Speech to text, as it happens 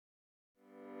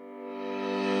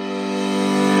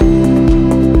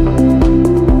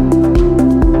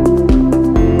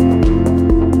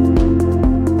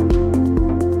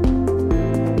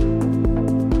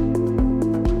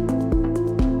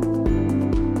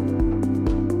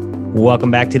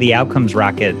Welcome back to the Outcomes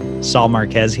Rocket. Saul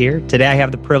Marquez here. Today I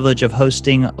have the privilege of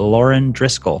hosting Lauren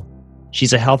Driscoll.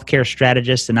 She's a healthcare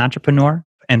strategist and entrepreneur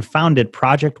and founded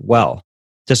Project Well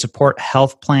to support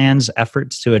health plans'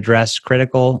 efforts to address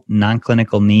critical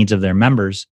non-clinical needs of their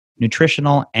members,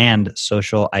 nutritional and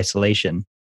social isolation.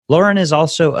 Lauren is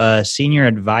also a senior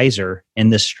advisor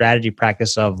in the strategy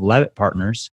practice of Levitt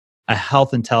Partners, a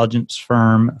health intelligence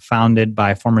firm founded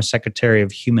by former Secretary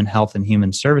of Human Health and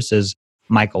Human Services,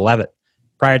 Michael Levitt.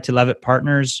 Prior to Levitt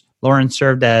Partners, Lauren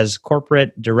served as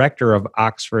corporate director of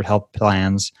Oxford Health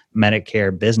Plan's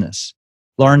Medicare business.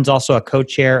 Lauren's also a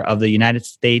co-chair of the United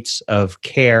States of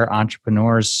Care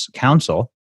Entrepreneurs Council.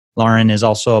 Lauren is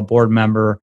also a board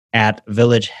member at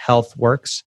Village Health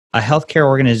Works, a healthcare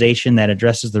organization that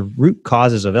addresses the root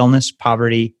causes of illness,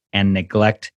 poverty, and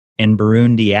neglect in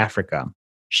Burundi, Africa.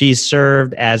 She's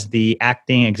served as the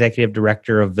acting executive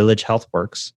director of Village Health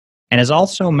Works, and is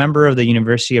also a member of the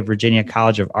University of Virginia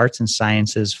College of Arts and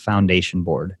Sciences Foundation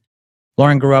Board.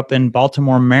 Lauren grew up in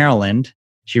Baltimore, Maryland.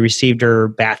 She received her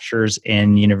bachelor's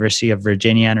in University of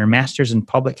Virginia and her master's in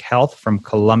public health from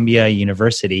Columbia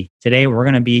University. Today, we're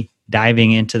going to be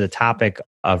diving into the topic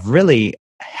of really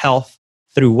health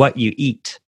through what you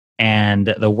eat.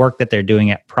 And the work that they're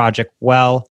doing at Project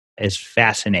Well is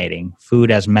fascinating.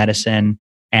 Food as medicine.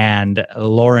 And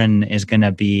Lauren is going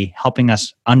to be helping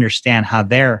us understand how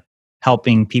they're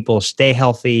helping people stay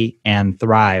healthy and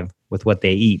thrive with what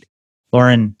they eat.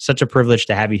 Lauren, such a privilege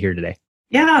to have you here today.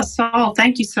 Yeah, Saul,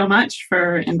 thank you so much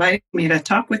for inviting me to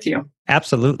talk with you.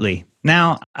 Absolutely.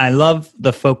 Now, I love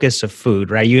the focus of food,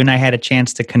 right? You and I had a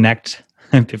chance to connect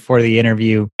before the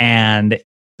interview, and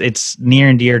it's near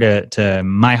and dear to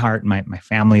my heart, my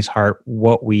family's heart.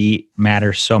 What we eat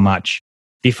matters so much.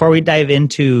 Before we dive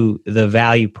into the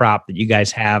value prop that you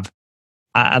guys have,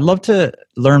 I'd love to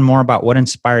learn more about what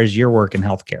inspires your work in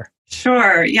healthcare.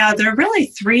 Sure. Yeah, there are really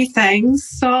three things,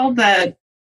 Saul, that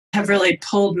have really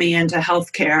pulled me into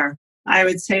healthcare. I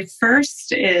would say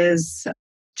first is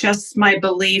just my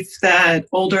belief that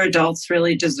older adults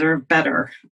really deserve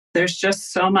better. There's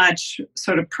just so much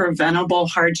sort of preventable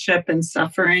hardship and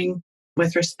suffering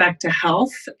with respect to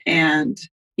health. And,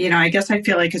 I guess I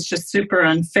feel like it's just super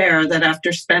unfair that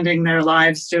after spending their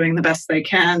lives doing the best they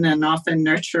can and often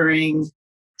nurturing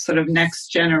sort of next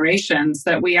generations,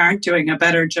 that we aren't doing a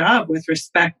better job with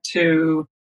respect to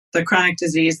the chronic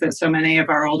disease that so many of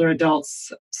our older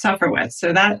adults suffer with.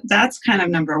 So that's kind of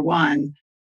number one.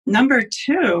 Number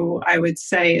two, I would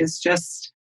say, is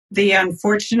just the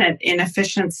unfortunate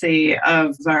inefficiency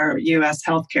of our U.S.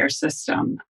 healthcare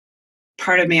system.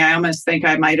 Part of me, I almost think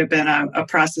I might have been a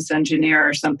process engineer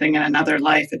or something in another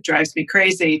life. It drives me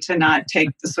crazy to not take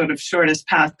the sort of shortest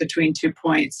path between 2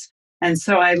 points. And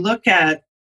so I look at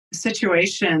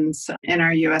situations in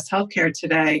our U.S. healthcare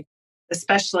today,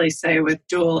 especially, say, with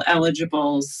dual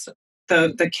eligibles,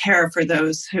 the care for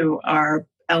those who are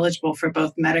eligible for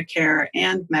both Medicare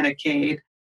and Medicaid,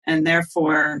 and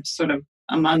therefore sort of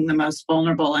among the most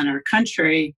vulnerable in our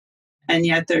country. And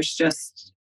yet there's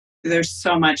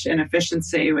so much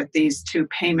inefficiency with these two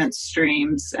payment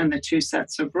streams and the two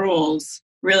sets of rules,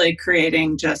 really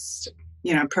creating just,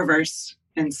 perverse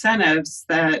incentives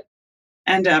that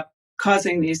end up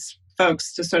causing these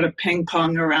folks to sort of ping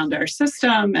pong around our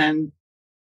system and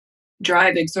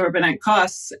drive exorbitant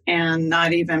costs and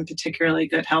not even particularly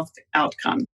good health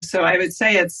outcomes. So I would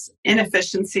say it's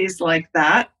inefficiencies like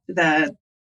that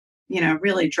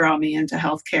really draw me into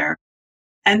healthcare.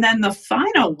 And then the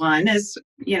final one is,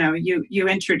 you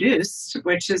introduced,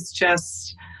 which is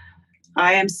just,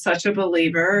 I am such a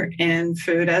believer in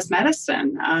food as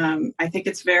medicine. I think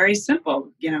it's very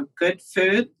simple. Good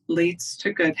food leads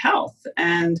to good health.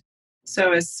 And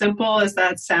so as simple as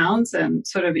that sounds and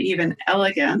sort of even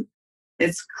elegant,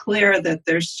 it's clear that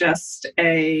there's just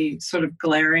a sort of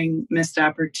glaring missed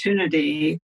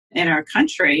opportunity in our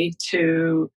country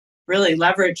to really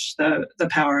leverage the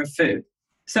power of food.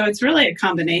 So it's really a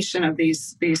combination of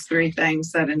these three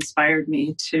things that inspired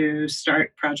me to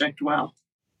start Project Well.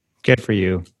 Good for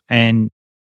you. And,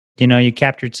 you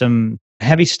captured some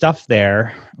heavy stuff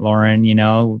there, Lauren.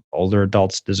 Older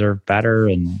adults deserve better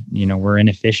and, we're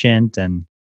inefficient and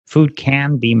food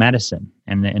can be medicine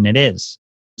and it is.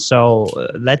 So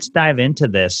let's dive into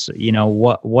this.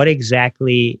 What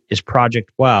exactly is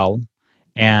Project Well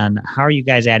and how are you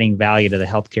guys adding value to the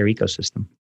healthcare ecosystem?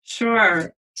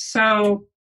 Sure. So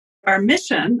our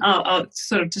mission, I'll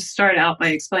sort of just start out by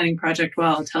explaining Project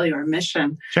Well. I'll tell you our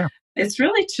mission. Sure. It's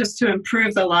really just to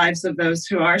improve the lives of those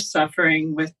who are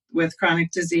suffering with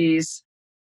chronic disease,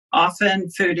 often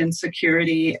food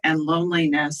insecurity and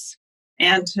loneliness,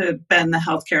 and to bend the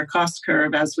healthcare cost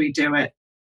curve as we do it.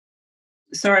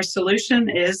 So our solution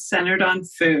is centered on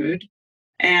food.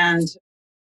 And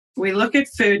we look at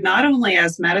food not only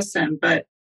as medicine, but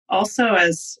also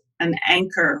as an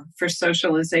anchor for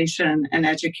socialization and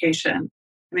education.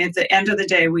 I mean, at the end of the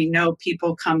day, we know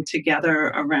people come together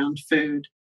around food.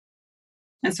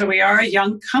 And so we are a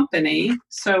young company.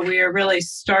 So we are really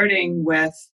starting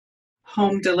with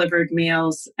home delivered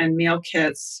meals and meal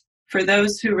kits for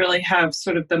those who really have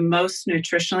sort of the most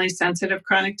nutritionally sensitive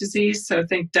chronic disease. So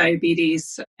think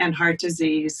diabetes and heart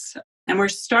disease. And we're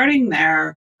starting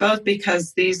there both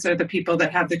because these are the people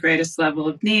that have the greatest level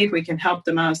of need, we can help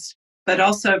the most, but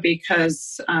also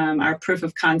because our proof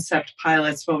of concept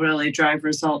pilots will really drive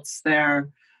results there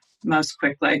most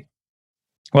quickly.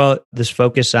 Well, this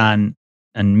focus on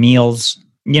meals,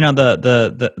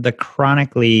 the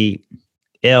chronically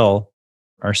ill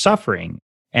are suffering.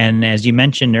 And as you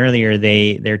mentioned earlier,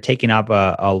 they're taking up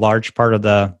a large part of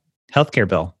the healthcare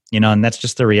bill, and that's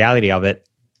just the reality of it.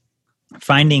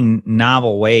 Finding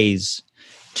novel ways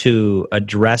to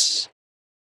address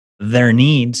their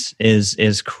needs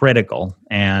is critical,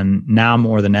 and now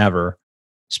more than ever,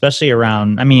 especially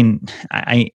around. I mean,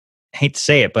 I hate to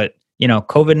say it, but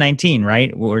COVID-19,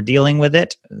 right? We're dealing with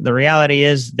it. The reality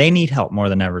is they need help more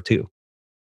than ever too.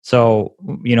 So,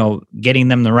 getting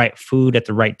them the right food at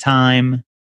the right time,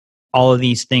 all of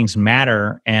these things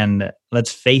matter. And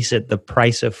let's face it, the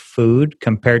price of food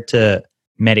compared to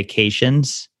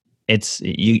medications,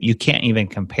 you can't even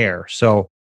compare. So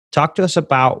talk to us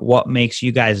about what makes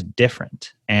you guys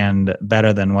different and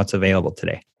better than what's available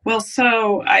today. Well,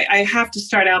 so I have to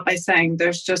start out by saying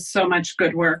there's just so much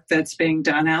good work that's being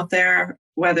done out there,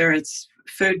 whether it's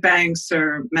food banks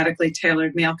or medically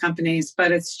tailored meal companies,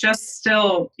 but it's just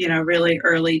still, really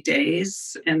early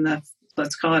days in the,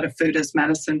 let's call it a food as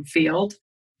medicine field.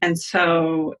 And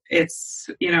so it's,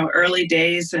 early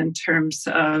days in terms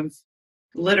of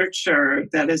literature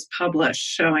that is published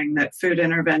showing that food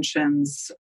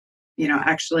interventions,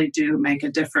 actually do make a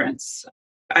difference.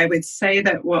 I would say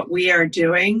that what we are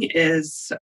doing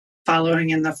is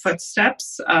following in the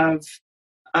footsteps of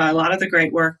a lot of the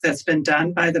great work that's been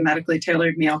done by the medically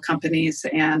tailored meal companies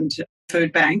and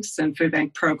food banks and food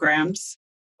bank programs,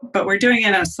 but we're doing it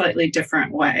in a slightly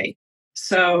different way.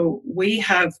 So we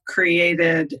have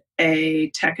created a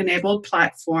tech-enabled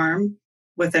platform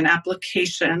with an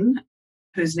application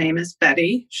whose name is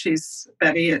Betty. She's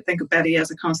Betty, think of Betty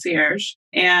as a concierge,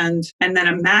 and then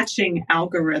a matching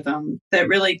algorithm that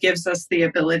really gives us the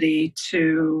ability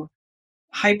to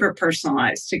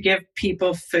hyper-personalize, to give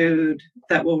people food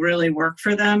that will really work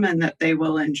for them and that they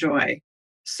will enjoy.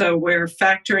 So we're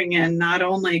factoring in not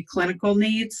only clinical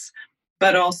needs,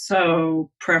 but also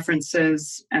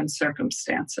preferences and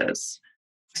circumstances.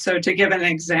 So to give an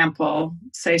example,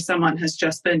 say someone has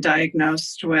just been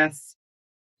diagnosed with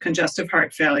congestive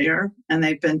heart failure, and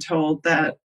they've been told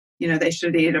that, they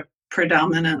should eat a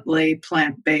predominantly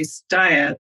plant-based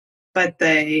diet, but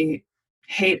they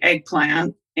hate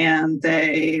eggplant and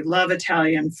they love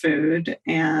Italian food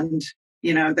and,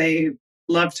 they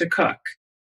love to cook.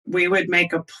 We would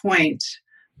make a point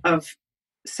of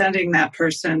sending that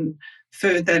person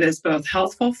food that is both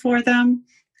healthful for them,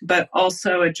 but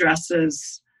also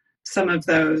addresses some of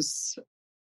those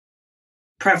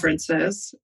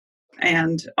preferences.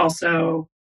 And also,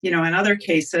 in other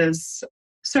cases,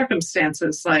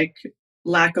 circumstances like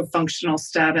lack of functional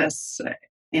status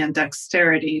and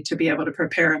dexterity to be able to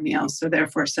prepare a meal, so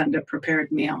therefore send a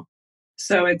prepared meal.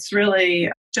 So it's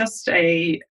really just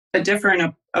a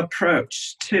different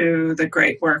approach to the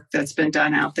great work that's been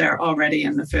done out there already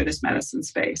in the food as medicine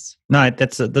space. No,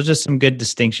 those are some good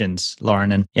distinctions,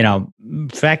 Lauren. And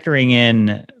factoring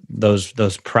in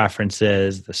those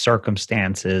preferences, the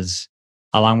circumstances,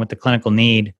 along with the clinical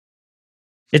need,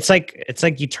 it's like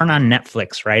you turn on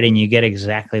Netflix, right, and you get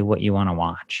exactly what you want to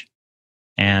watch,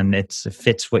 and it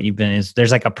fits what you've been.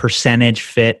 There's like a percentage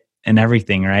fit and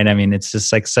everything, right? I mean, it's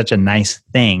just like such a nice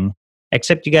thing.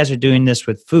 Except you guys are doing this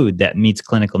with food that meets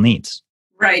clinical needs.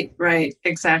 Right,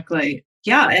 exactly.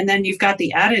 Yeah, and then you've got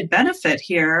the added benefit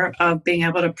here of being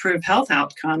able to prove health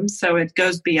outcomes. So it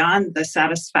goes beyond the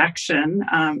satisfaction.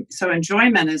 So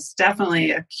enjoyment is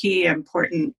definitely a key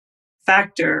important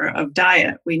factor of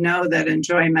diet. We know that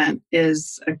enjoyment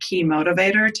is a key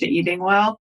motivator to eating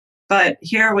well, but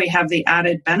here we have the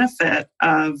added benefit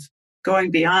of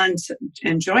going beyond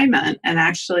enjoyment and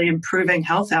actually improving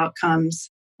health outcomes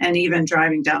and even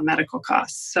driving down medical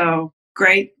costs. So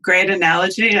great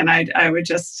analogy. And I would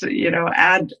just,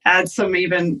 add some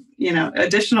even,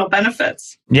 additional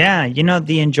benefits. Yeah.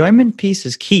 The enjoyment piece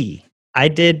is key. I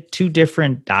did 2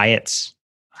 different diets,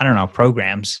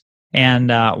 programs. And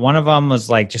one of them was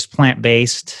like just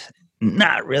plant-based.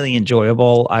 not really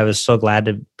enjoyable. I was so glad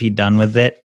to be done with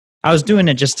it. I was doing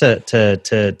it just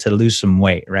to lose some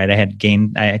weight, right?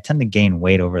 I tend to gain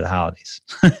weight over the holidays.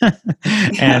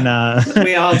 And Yeah,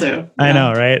 we all do. I Yeah.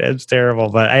 know, right? It's terrible,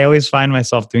 but I always find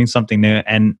myself doing something new.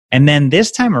 And then this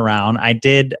time around, I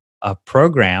did a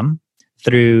program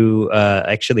through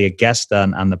actually a guest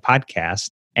on the podcast,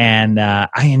 and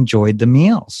I enjoyed the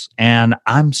meals. And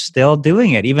I'm still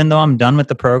doing it, even though I'm done with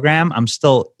the program. I'm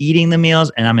still eating the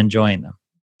meals, and I'm enjoying them.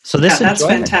 So Yeah, this that's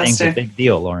enjoyment thing's a fantastic. big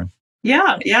deal, Lauren.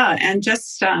 Yeah, yeah. And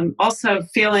just also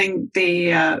feeling the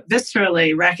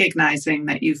viscerally recognizing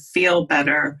that you feel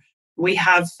better. We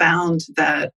have found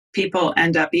that people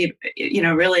end up,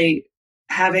 really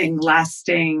having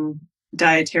lasting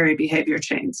dietary behavior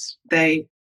change. They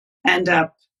end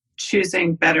up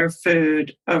choosing better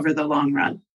food over the long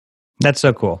run. That's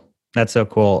so cool. That's so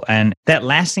cool. And that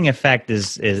lasting effect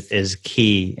is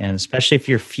key. And especially if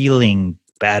you're feeling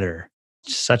better,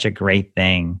 it's such a great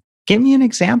thing. Give me an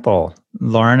example,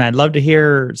 Lauren. I'd love to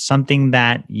hear something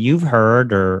that you've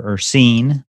heard or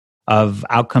seen of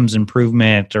outcomes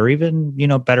improvement or even,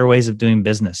 better ways of doing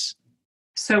business.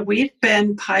 So we've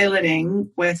been piloting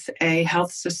with a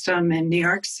health system in New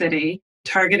York City,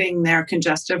 targeting their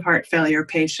congestive heart failure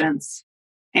patients.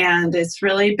 And it's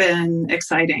really been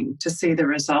exciting to see the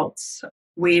results.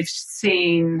 We've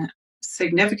seen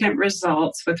significant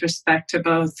results with respect to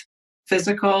both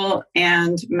physical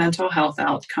and mental health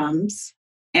outcomes.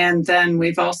 And then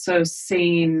we've also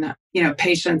seen,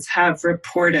 patients have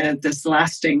reported this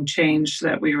lasting change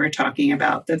that we were talking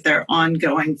about, that their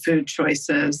ongoing food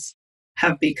choices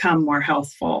have become more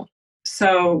healthful.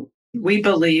 So we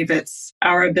believe it's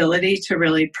our ability to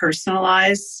really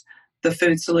personalize the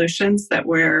food solutions that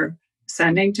we're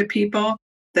sending to people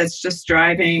that's just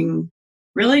driving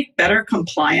really better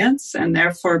compliance and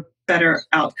therefore better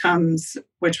outcomes,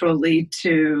 which will lead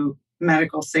to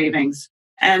medical savings.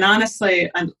 And honestly,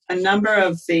 a number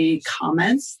of the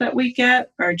comments that we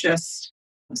get are just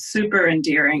super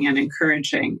endearing and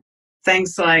encouraging.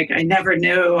 Things like, I never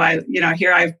knew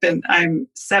I'm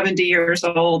 70 years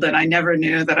old and I never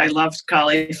knew that I loved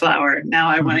cauliflower. Now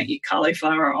I want to eat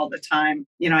cauliflower all the time.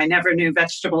 I never knew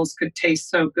vegetables could taste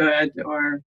so good.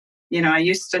 Or, I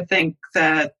used to think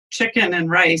that chicken and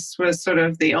rice was sort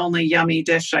of the only yummy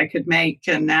dish I could make.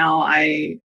 And now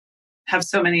I have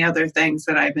so many other things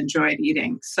that I've enjoyed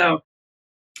eating. So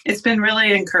it's been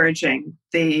really encouraging,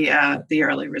 the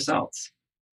early results.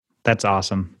 That's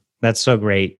awesome. That's so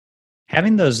great.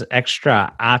 Having those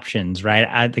extra options, right?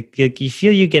 I think you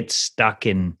feel you get stuck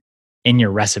in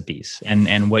your recipes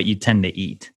and what you tend to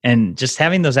eat, and just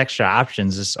having those extra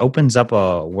options just opens up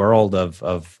a world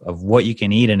of what you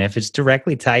can eat. And if it's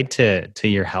directly tied to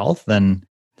your health, then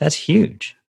that's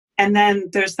huge. And then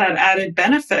there's that added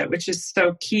benefit, which is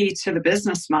so key to the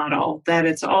business model, that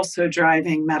it's also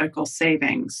driving medical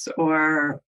savings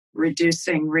or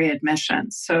reducing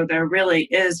readmissions. So there really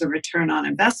is a return on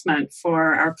investment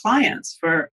for our clients,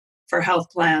 for health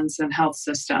plans and health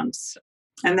systems.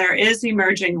 And there is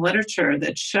emerging literature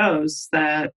that shows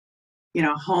that,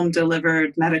 home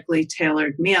delivered medically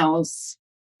tailored meals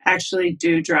actually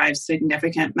do drive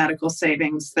significant medical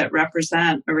savings that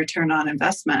represent a return on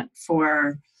investment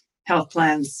for health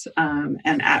plans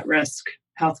and at-risk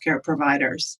healthcare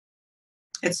providers.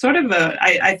 It's sort of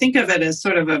I think of it as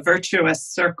sort of a virtuous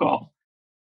circle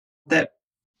that,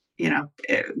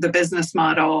 the business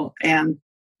model and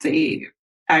the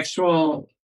actual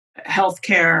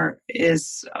healthcare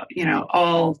is,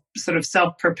 all sort of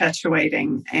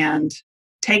self-perpetuating and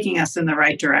taking us in the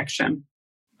right direction.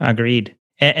 Agreed.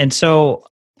 And so,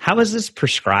 how is this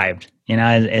prescribed?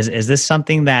 Is this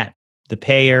something that the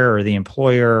payer or the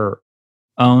employer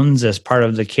owns as part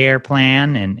of the care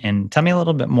plan? And tell me a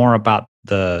little bit more about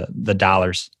the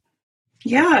dollars.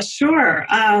 Yeah, sure.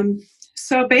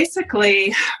 So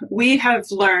basically, we have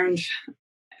learned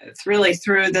really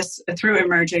through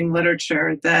emerging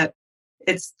literature that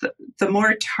it's the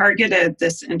more targeted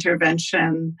this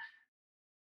intervention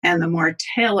and the more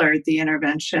tailored the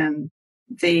intervention,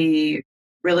 the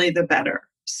better.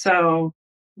 So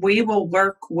we will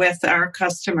work with our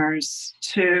customers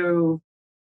to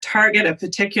target a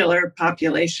particular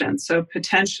population. So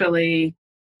potentially,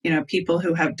 people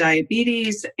who have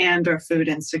diabetes and are food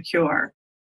insecure.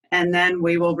 And then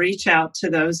we will reach out to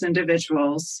those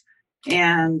individuals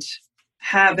and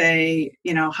have a,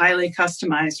 highly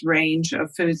customized range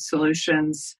of food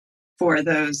solutions for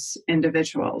those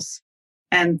individuals.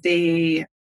 And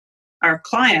our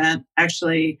client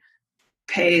actually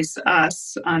pays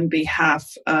us on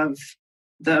behalf of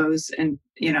those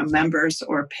members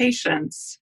or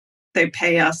patients. They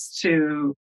pay us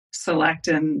to select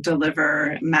and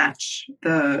deliver, match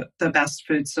the best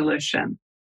food solution.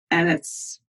 And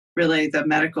it's really the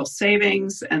medical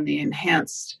savings and the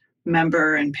enhanced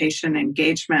member and patient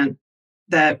engagement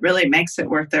that really makes it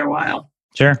worth their while.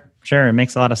 Sure. It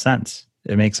makes a lot of sense.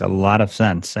 It makes a lot of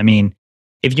sense. I mean,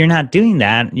 if you're not doing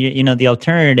that, the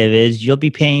alternative is you'll be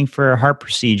paying for a heart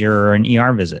procedure or an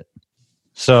ER visit.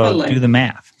 So Totally. do the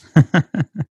math.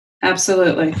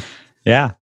 Absolutely.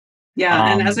 Yeah.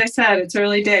 Yeah. And as I said, it's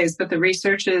early days, but the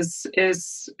research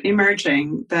is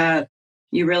emerging that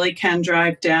you really can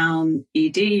drive down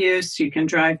ED use, you can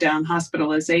drive down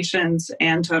hospitalizations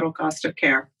and total cost of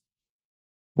care.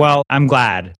 Well, I'm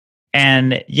glad.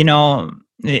 And,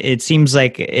 it seems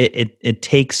like it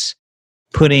takes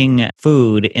putting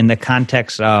food in the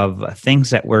context of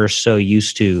things that we're so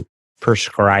used to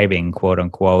prescribing, quote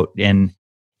unquote, and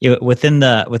within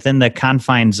the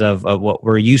confines of what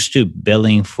we're used to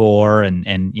billing for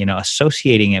and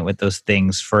associating it with those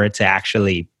things for it to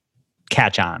actually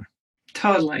catch on.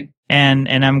 Totally. And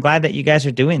I'm glad that you guys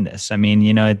are doing this. I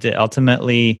mean,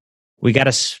 ultimately we got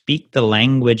to speak the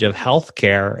language of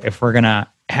healthcare if we're going to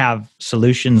have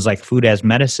solutions like food as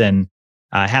medicine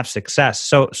have success.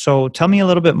 So tell me a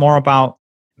little bit more about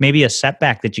maybe a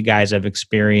setback that you guys have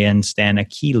experienced and a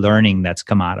key learning that's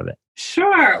come out of it.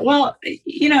 Sure. Well,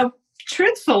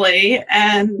 truthfully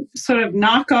and sort of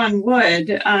knock on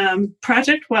wood,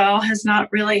 Project Well has not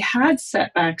really had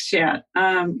setbacks yet.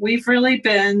 We've really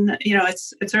been,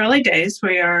 it's early days.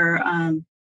 We are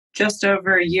just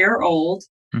over a year old.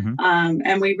 Mm-hmm.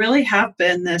 And we really have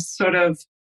been this sort of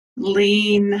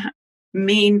lean,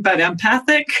 mean, but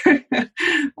empathic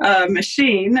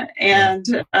machine. And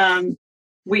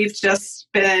we've just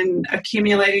been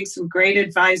accumulating some great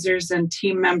advisors and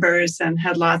team members and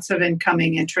had lots of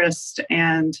incoming interest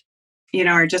and,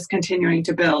 are just continuing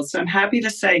to build. So I'm happy to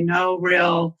say no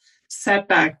real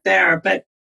setback there. But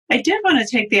I did want to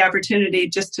take the opportunity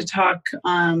just to talk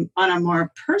on a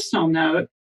more personal note.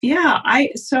 Yeah,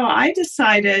 I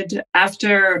decided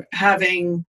after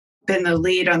having been the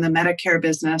lead on the Medicare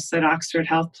business at Oxford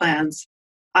Health Plans,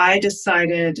 I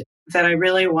decided that I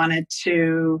really wanted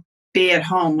to be at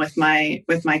home with my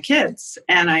kids.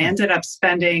 And I ended up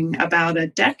spending about a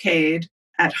decade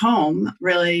at home,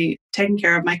 really taking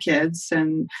care of my kids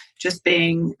and just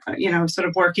being, sort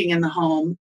of working in the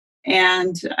home.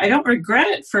 And I don't regret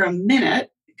it for a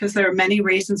minute because there are many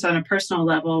reasons on a personal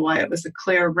level why it was a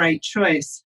clear right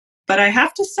choice. But I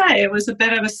have to say it was a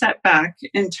bit of a setback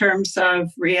in terms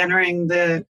of re-entering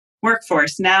the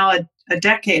workforce now a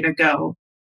decade ago.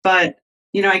 But,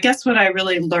 I guess what I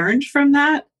really learned from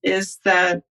that is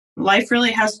that life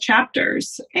really has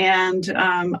chapters and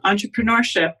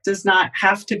entrepreneurship does not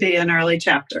have to be an early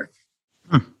chapter.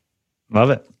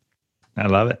 Love it. I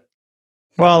love it.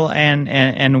 Well,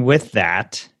 and with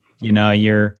that,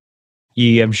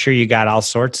 I'm sure you got all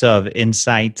sorts of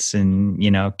insights and,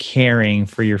 caring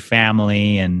for your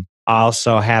family and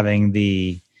also having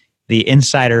the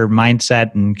insider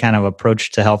mindset and kind of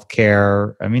approach to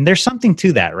healthcare. I mean, there's something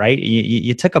to that, right?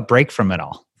 You took a break from it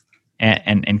all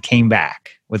and came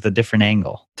back with a different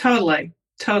angle. Totally.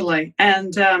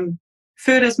 And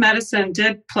food as medicine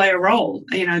did play a role,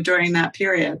 during that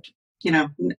period,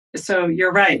 so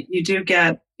you're right. You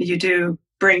do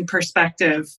bring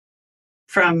perspective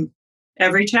from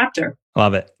every chapter.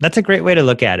 Love it. That's a great way to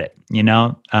look at it.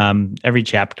 Every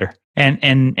chapter.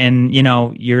 And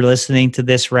you're listening to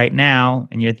this right now,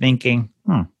 and you're thinking,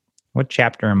 what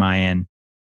chapter am I in?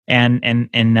 And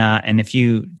if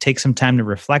you take some time to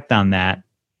reflect on that,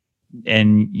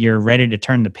 and you're ready to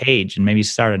turn the page and maybe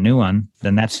start a new one,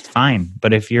 then that's fine.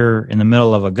 But if you're in the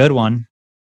middle of a good one,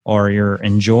 or you're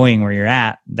enjoying where you're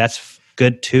at, that's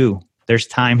good too. There's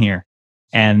time here,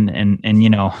 and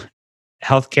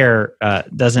healthcare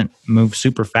doesn't move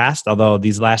super fast, although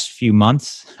these last few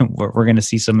months we're going to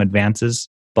see some advances.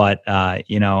 But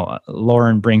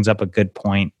Lauren brings up a good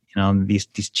point.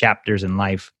 These chapters in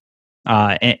life,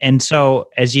 and so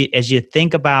as you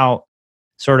think about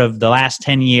sort of the last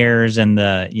 10 years and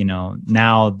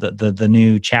now the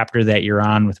new chapter that you're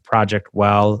on with Project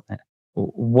Well,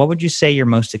 what would you say you're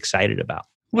most excited about?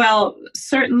 Well,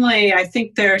 certainly, I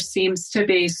think there seems to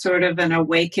be sort of an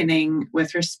awakening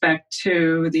with respect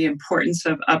to the importance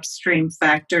of upstream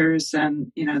factors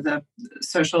and, the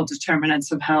social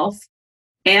determinants of health.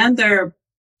 And there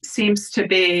seems to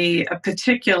be a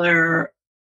particular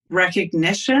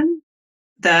recognition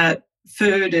that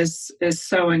food is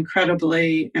so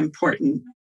incredibly important.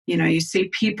 You see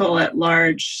people at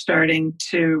large starting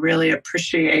to really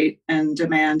appreciate and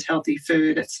demand healthy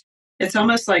food. It's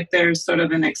almost like there's sort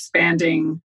of an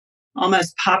expanding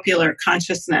almost popular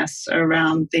consciousness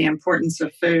around the importance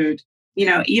of food.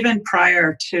 Even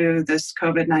prior to this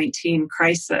COVID-19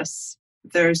 crisis,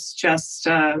 there's just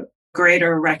a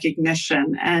greater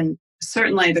recognition. And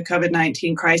certainly the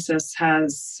COVID-19 crisis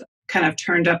has kind of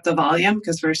turned up the volume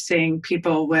because we're seeing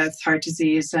people with heart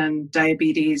disease and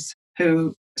diabetes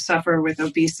who suffer with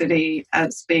obesity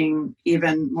as being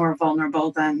even more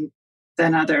vulnerable than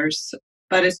others.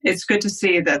 But it's good to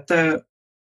see that the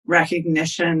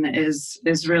recognition is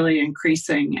really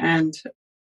increasing. And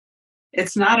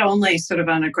it's not only sort of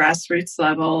on a grassroots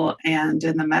level and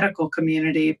in the medical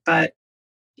community, but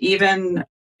even,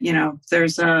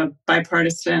 there's a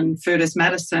bipartisan food as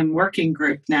medicine working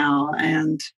group now.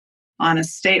 And on a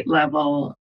state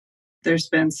level, there's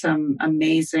been some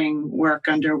amazing work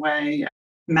underway.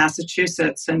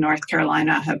 Massachusetts and North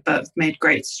Carolina have both made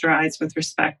great strides with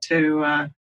respect to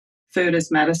food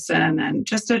as medicine and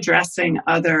just addressing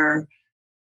other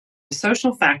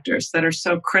social factors that are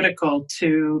so critical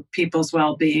to people's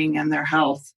well-being and their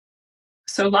health.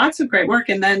 So lots of great work.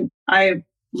 And then I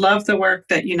love the work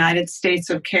that United States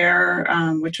of Care,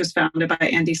 which was founded by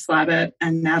Andy Slavitt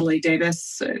and Natalie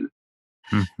Davis.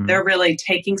 Mm-hmm. They're really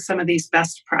taking some of these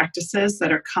best practices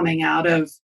that are coming out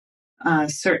of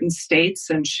certain states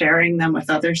and sharing them with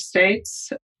other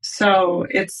states. So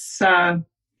it's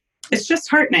just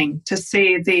heartening to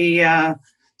see the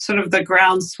sort of the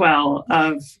groundswell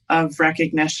of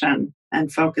recognition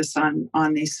and focus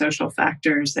on these social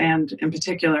factors and in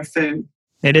particular food.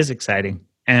 It is exciting.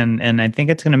 And I think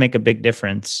it's going to make a big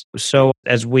difference. So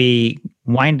as we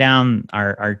wind down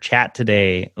our chat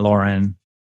today, Lauren,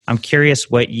 I'm curious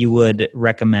what you would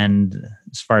recommend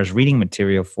as far as reading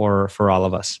material for all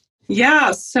of us.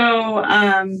 Yeah. So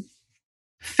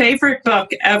favorite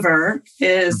book ever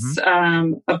is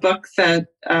a book that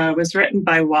was written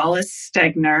by Wallace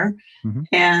Stegner. Mm-hmm.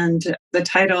 And the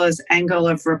title is Angle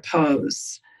of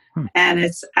Repose. And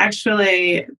it's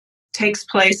actually takes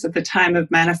place at the time of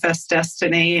Manifest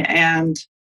Destiny. And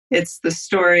it's the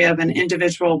story of an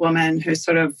individual woman who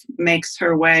sort of makes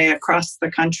her way across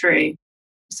the country.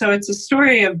 So it's a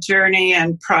story of journey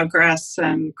and progress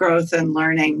and growth and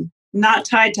learning, not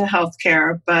tied to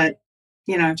healthcare, but,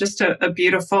 just a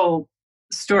beautiful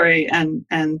story and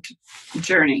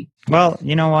journey. Well,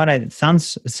 you know what? It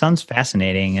sounds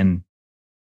fascinating. And,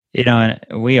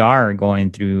 we are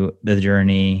going through the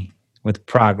journey with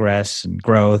progress and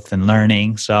growth and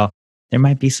learning. So there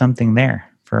might be something there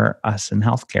for us in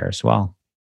healthcare as well.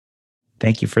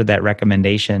 Thank you for that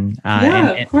recommendation.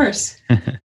 Of course.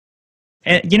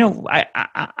 And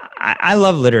I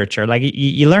love literature. Like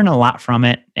you learn a lot from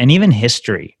it, and even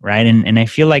history, right? And I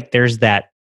feel like there's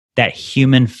that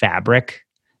human fabric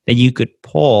that you could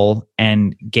pull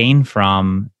and gain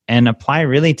from and apply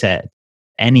really to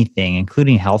anything,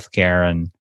 including healthcare. And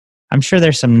I'm sure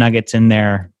there's some nuggets in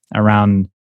there around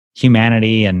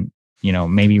humanity and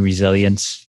maybe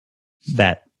resilience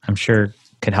that I'm sure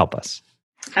could help us.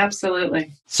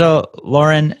 Absolutely. So,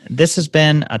 Lauren, this has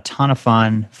been a ton of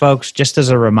fun. Folks, just as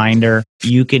a reminder,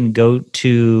 you can go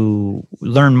to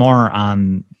learn more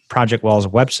on Project Well's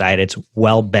website. It's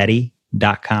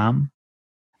wellbetty.com.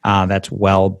 That's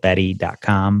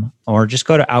wellbetty.com. Or just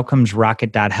go to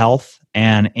outcomesrocket.health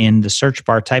and in the search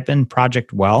bar, type in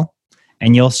Project Well,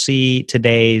 and you'll see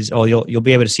you'll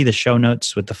be able to see the show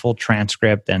notes with the full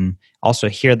transcript and also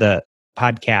hear the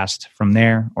podcast from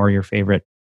there or your favorite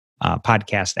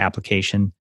podcast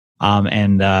application.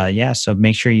 So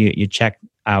make sure you check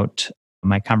out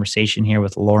my conversation here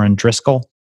with Lauren Driscoll.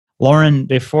 Lauren,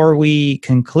 before we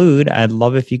conclude, I'd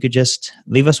love if you could just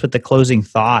leave us with the closing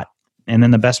thought, and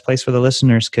then the best place where the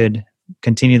listeners could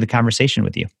continue the conversation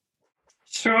with you.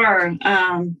 Sure.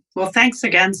 Well, thanks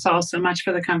again, Saul, so much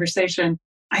for the conversation.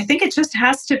 I think it just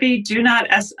has to be, do not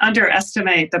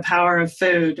underestimate the power of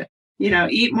food.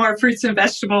 Eat more fruits and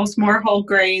vegetables, more whole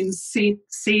grains,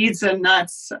 seeds and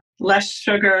nuts, less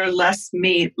sugar, less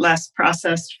meat, less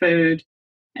processed food,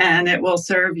 and it will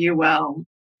serve you well.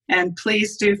 And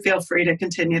please do feel free to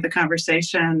continue the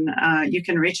conversation. You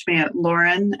can reach me at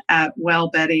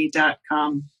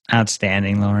lauren@wellbetty.com.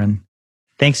 Outstanding, Lauren.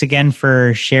 Thanks again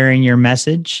for sharing your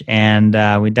message. And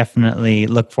we definitely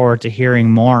look forward to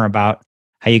hearing more about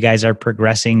how you guys are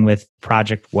progressing with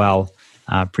Project Well.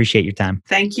 Appreciate your time.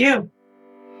 Thank you.